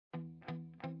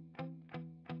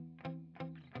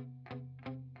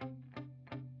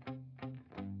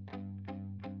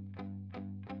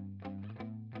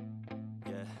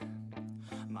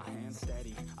My hands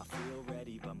steady, I feel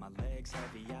ready, but my legs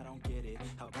heavy, I don't get it.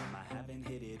 How come I haven't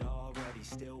hit it already?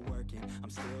 Still working, I'm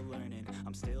still learning,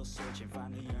 I'm still searching,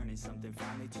 finally earning something,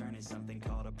 finally turning something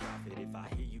called a profit. If I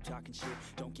hear you talking shit,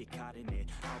 don't get caught in it.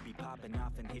 I'll be popping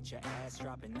off and hit your ass,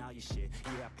 dropping all your shit.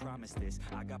 Yeah, I promise this,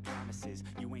 I got promises,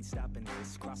 you ain't stopping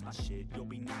this. Cross my shit, you'll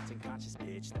be knocked unconscious,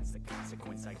 bitch. That's the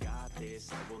consequence, I got this,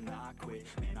 I will not quit.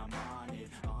 Man, I'm on it,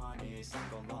 honest,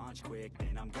 I'm gon' launch quick,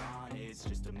 then I'm gone. It's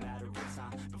just a matter of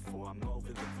time before I'm over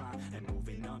the climb and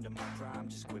moving under my prime.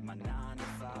 Just quit my 9 to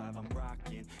 5, I'm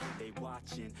rocking, and they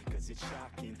watching, cause it's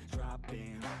shocking.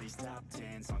 Dropping all these top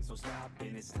 10 songs, no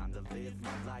stopping. It's time to live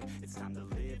my life, it's time to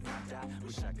live, not die.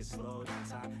 Wish I could slow down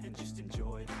time and just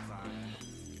enjoy the climb.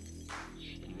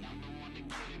 And I'm the one to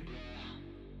get it, bro.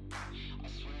 I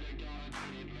swear to God I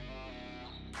get it, bro.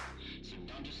 So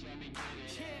don't just let me get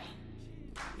it.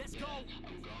 Yeah, let's go.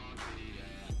 I'm gon' get it,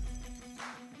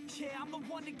 yeah. Yeah, I'm the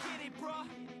one to get it, bruh.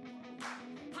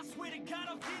 I swear to God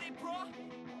I'll get it, bruh.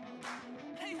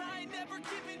 Hey, I ain't never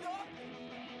giving up.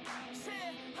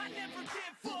 Yeah, I never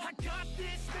give up. I got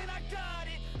this, man, I got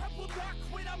it. I will not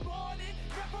quit, I'm on it.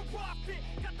 Never rock it.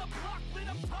 Got the block lit,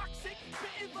 I'm toxic.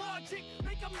 Spitting logic,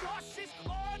 make them nauseous.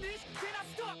 Honest, can I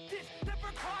stop this? Never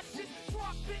cautious,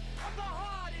 drop it. I'm the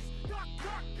hardest. Knock,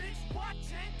 knock, bitch, watch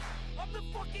it. I'm the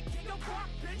fucking king of rock,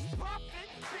 bitch. Profit,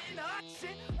 spitting hot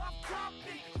shit. Off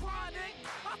topic, chronic.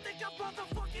 I think I'm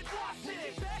motherfucking lost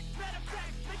it. Back, matter of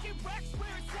fact, making racks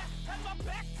where it's at. Had my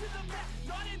back to the mat,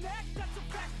 not an act, that's a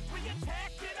fact. We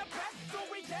attack in a back, so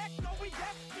we act, no we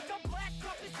act. Think I'm black,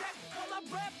 up his neck, while I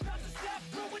rap, not a step.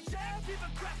 Throw a jab, give a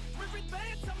crap. We're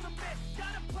advanced, I'm the man.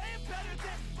 Got a plan better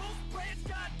than most brands.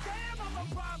 Goddamn, I'm a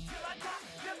rhyme till I die.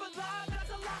 Never lie,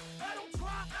 that's a lie. I don't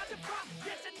try, I defy.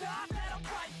 Yes and nah, that I'm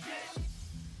right, yeah.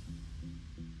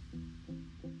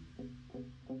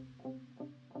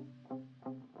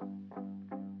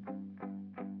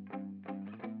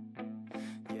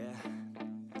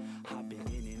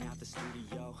 The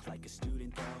studio, like a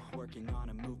student though, working on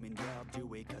a movement, yeah, I'll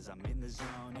do it, cause I'm in the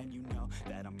zone, and you know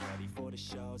that I'm ready for the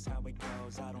shows. How it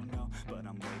goes, I don't know, but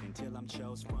I'm waiting till I'm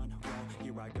chose. Front row,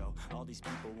 here I go, all these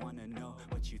people wanna know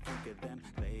what you think of them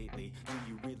lately. Do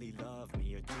you really love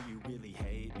me, or do you really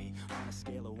hate me? On a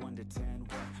scale of 1 to 10,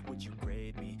 what would you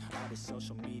grade me? All this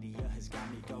social media has got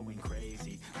me going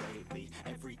crazy lately.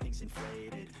 Everything's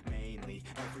inflated, mainly,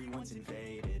 everyone's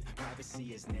invaded.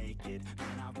 Privacy is naked,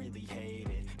 man, I really hate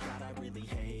it. God, I really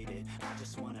hate it. I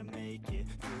just wanna make it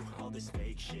through all this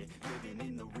fake shit. Living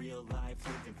in the real life,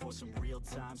 living for some real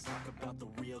times. Talk about the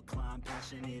real climb,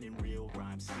 passionate in real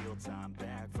rhymes. Steal time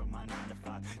back from my 9 to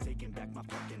 5, taking back my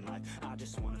fucking life. I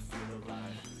just wanna feel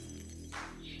alive.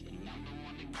 And I'm the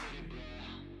one to get it, bro.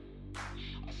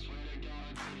 I swear to God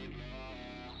I get it,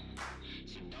 bro.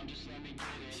 So don't just let me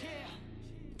get it.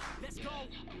 Yeah, let's go.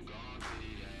 I'm gon' get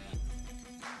it, yeah.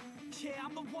 Yeah,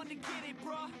 I'm the one to get it,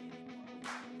 bruh.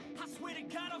 I swear to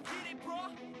God I'll get it,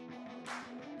 bruh.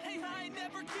 Hey, I ain't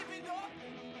never giving up.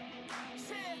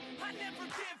 Yeah, I never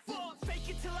give up. Fake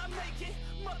it till I make it.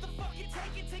 Motherfucking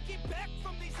take it back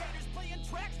from these haters. Playing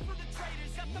tracks for the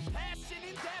traitors. Got the passion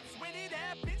in depths when it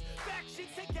happens.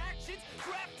 Factions take actions,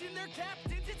 drafting their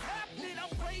captains. It's happening, I'm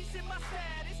raising my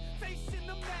status. Facing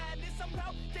the madness, I'm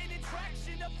out gaining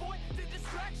traction. Avoid the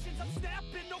distractions, I'm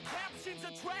snapping, no captions.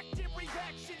 Attracting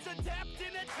reactions,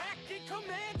 adapting, attacking,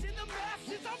 commanding the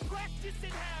masses. I'm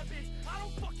practicing habits, I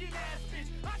don't fucking ask bitch.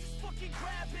 I just fucking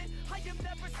grab it, I am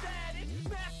never static.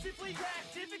 Massively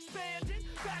active, expanding,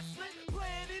 backslid,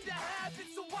 planning to have it.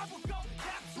 So I will go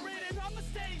capture it, and I'ma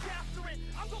stay after it.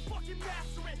 I'm gon' fucking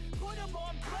master it, put them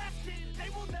on blast, kid. They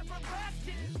will never last,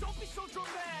 kid. Don't be so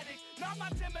dramatic, not my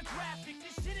demographic.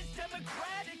 This shit is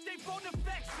democratic, they phone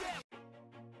effects, yeah.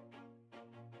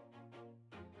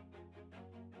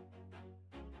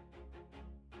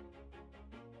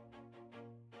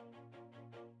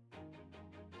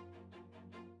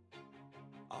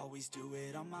 Always do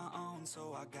it on my own,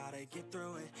 so I gotta get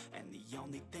through it. And the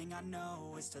only thing I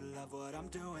know is to love what I'm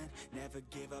doing. Never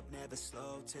give up, never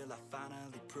slow, till I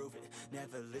finally prove it.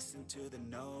 Never listen to the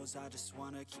no's, I just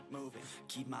wanna keep moving.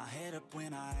 Keep my head up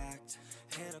when I act,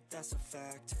 head up, that's a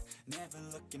fact. Never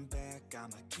looking back,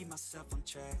 I'ma keep myself on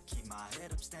track. Keep my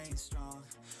head up, staying strong,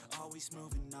 always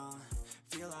moving on.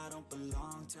 Feel I don't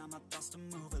belong, tell my thoughts to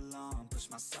move along. Push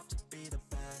myself to be the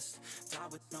best, die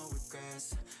with no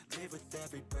regrets. Live with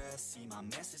every breath, see my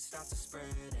message start to spread.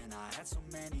 And I had so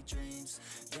many dreams,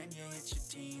 then you hit your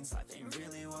teens. Life ain't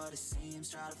really what it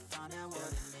seems, try to find out what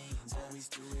it means. Always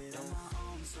do it on my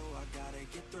own, so I gotta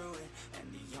get through it. And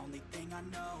the only thing I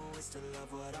know is to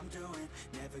love what I'm doing.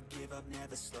 Never give up,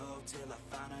 never slow, till I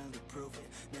finally prove it.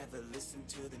 Never listen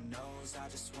to the no's, I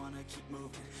just wanna keep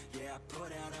moving. Yeah, I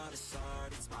put out all this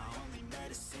art, it's my only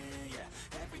medicine.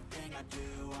 Yeah, everything I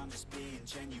do, I'm just being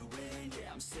genuine.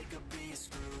 Yeah, I'm sick of being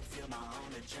screwed, feel my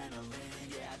own adrenaline.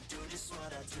 Yeah, I do just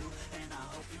what I do, and I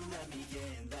hope you let me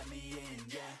in,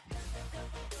 yeah.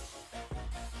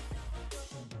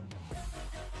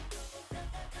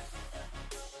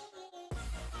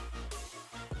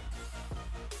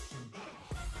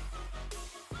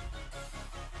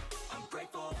 I'm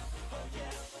grateful, oh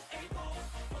yeah, able,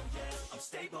 oh yeah, I'm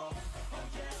stable, oh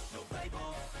yeah, no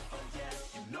label, oh yeah,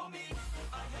 you know me,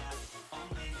 I have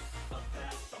only a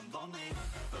path, I'm lonely,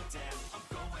 but damn, I'm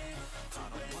going to win. I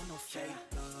don't want no fake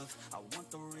love, I want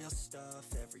the real stuff.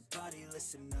 Everybody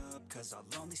listen up, cause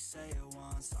I'll only say it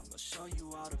once. I'm gonna show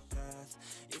you all the path,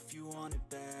 if you want it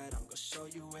bad. I'm gonna show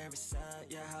you where it's at,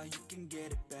 yeah, how you can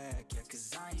get it back. Yeah,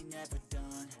 cause I ain't never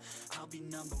done, I'll be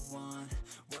number one.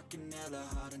 Working hella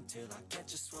hard until I get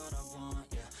just what I want,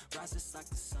 yeah. Rises like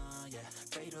the sun, yeah,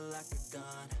 fatal like a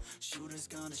gun. Shooter's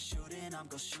gonna shoot and I'm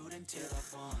gonna shoot until I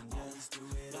won, yeah. Always do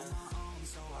it on my own,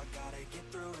 so I gotta get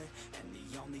through it. And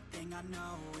the only thing I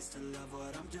know is to love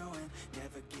what I'm doing.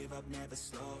 Never give up, never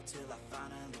slow, till I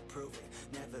finally prove it.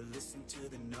 Never listen to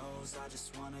the no's, I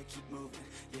just wanna keep moving.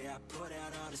 Yeah, I put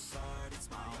out all this art, it's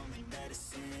my only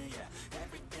medicine. Yeah,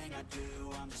 everything I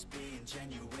do, I'm just being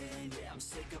genuine. Yeah, I'm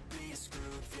sick of being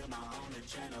screwed, feel my own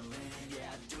adrenaline.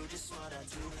 Yeah, I do just what I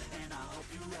do, and I hope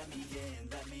you let me in,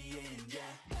 yeah.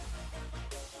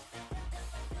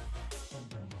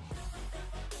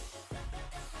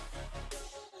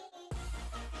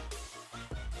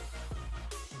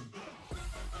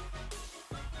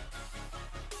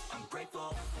 I'm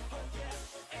grateful, oh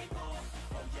yeah, able,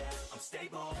 oh yeah, I'm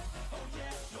stable, oh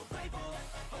yeah, no label,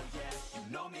 oh yeah,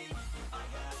 you know me, I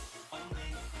have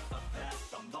only a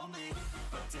path, I'm lonely,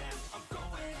 but damn, I'm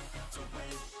going to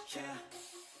win, yeah.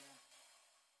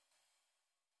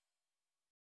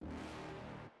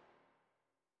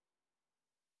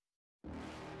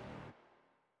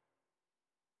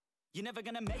 You're never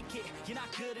gonna make it, you're not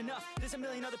good enough. There's a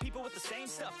million other people with the same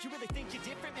stuff. You really think you're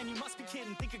different? Man, you must be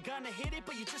kidding. Think you're gonna hit it,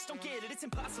 but you just don't get it. It's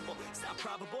impossible, it's not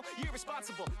probable, you're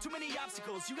irresponsible. Too many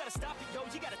obstacles, you gotta stop it, yo.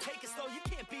 You gotta take it slow, you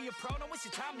can't be a pro. Don't waste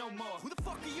your time no more. Who the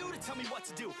fuck are you to tell me what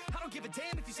to do? I don't give a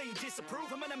damn if you say you disapprove.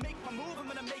 I'm gonna make my move,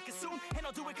 I'm gonna make it soon. And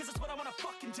I'll do it cause it's what I wanna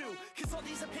fucking do. Cause all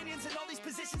these opinions and all these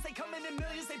positions, they come in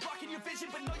millions, they blocking your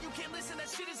vision. But no, you can't listen, that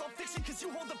shit is all fiction. Cause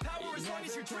you hold the power as long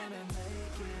as you're dreaming.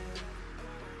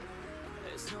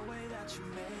 There's no way that you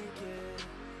make it,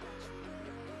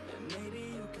 and maybe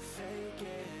you can fake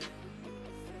it,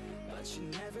 but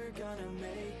you're never gonna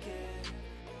make it.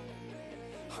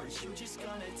 Aren't you just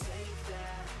gonna take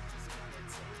that?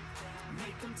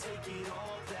 Make them take it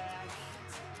all back.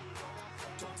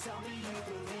 Don't tell me you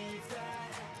believe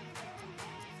that.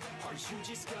 Aren't you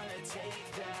just gonna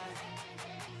take that?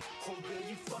 Or will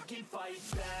you fucking fight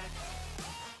back?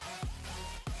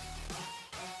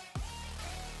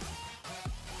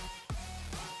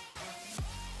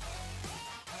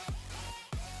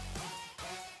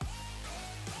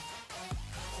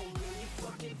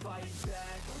 Fight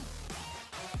back.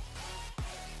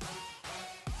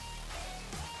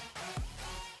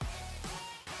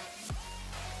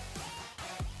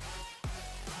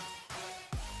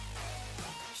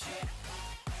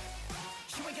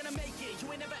 You ain't gonna make it,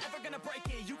 you ain't never ever gonna break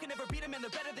it. You can never beat them and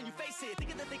they're better than you face it.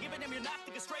 Thinking that they give a damn, you're not,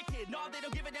 think a stray kid. No, they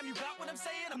don't give a damn, you got what I'm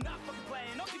saying? I'm not fucking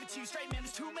playing, I'll give it to you straight, man.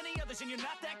 There's too many others and you're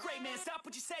not that great, man. Stop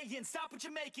what you're saying, stop what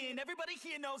you're making. Everybody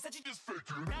here knows that you just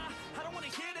faking. Nah, I don't wanna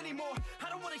hear it anymore, I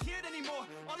don't wanna hear it anymore.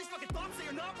 All these fucking thoughts, they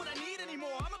are not what I need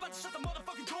anymore. I'm about to shut the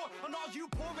motherfucking door on all you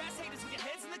poor ass haters with your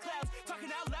heads in the clouds, talking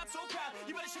out loud so proud.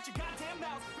 You better shut your goddamn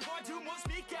mouth before I do more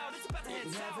speak out. It's about to head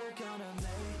south. Never gonna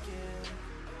make it.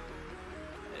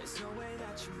 There's no way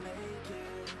that you make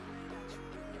it,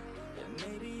 and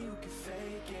maybe you can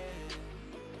fake it,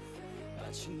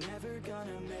 but you're never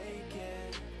gonna make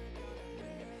it.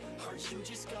 Aren't you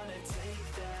just gonna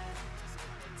take that?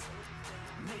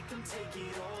 Make them take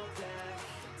it all back.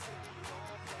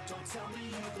 Don't tell me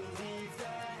you believe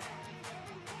that.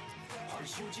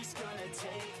 Aren't you just gonna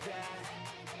take that?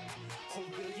 Or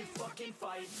will you fucking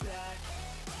fight back?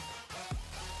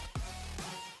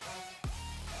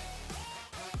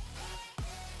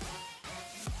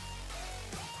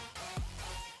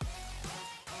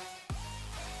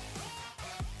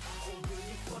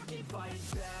 Fight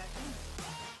back.